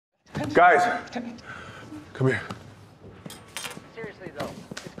Guys, come here. Seriously, though,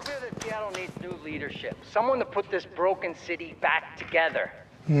 it's clear that Seattle needs new leadership. Someone to put this broken city back together.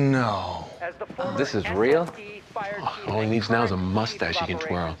 No. As the former This is real? SSD fire chief all he and needs now is a current mustache chief he of can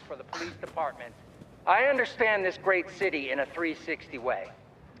twirl. operations for the police department, I understand this great city in a 360 way.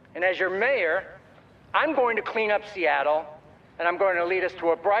 And as your mayor, I'm going to clean up Seattle, and I'm going to lead us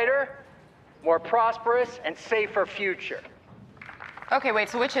to a brighter, more prosperous, and safer future. Okay, wait,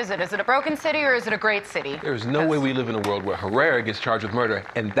 so which is it? Is it a broken city or is it a great city? There's no way we live in a world where Herrera gets charged with murder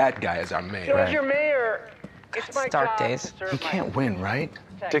and that guy is our So mayor. as your mayor, it's my dark job days. to serve He my can't win, right?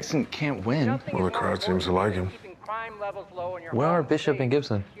 protect. Dixon can't win. Nothing Well, is the more crowd seems to important like than him. keeping crime levels low in your Where are home Bishop state and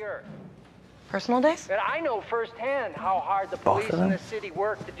Gibson? secure. Personal days? But I know firsthand how hard the Both police of in them? this city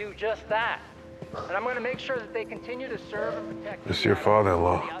work to do just that. And I'm going to make sure that they continue to serve and protect It's your Seattle to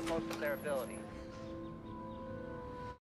father-in-law. the utmost of their ability.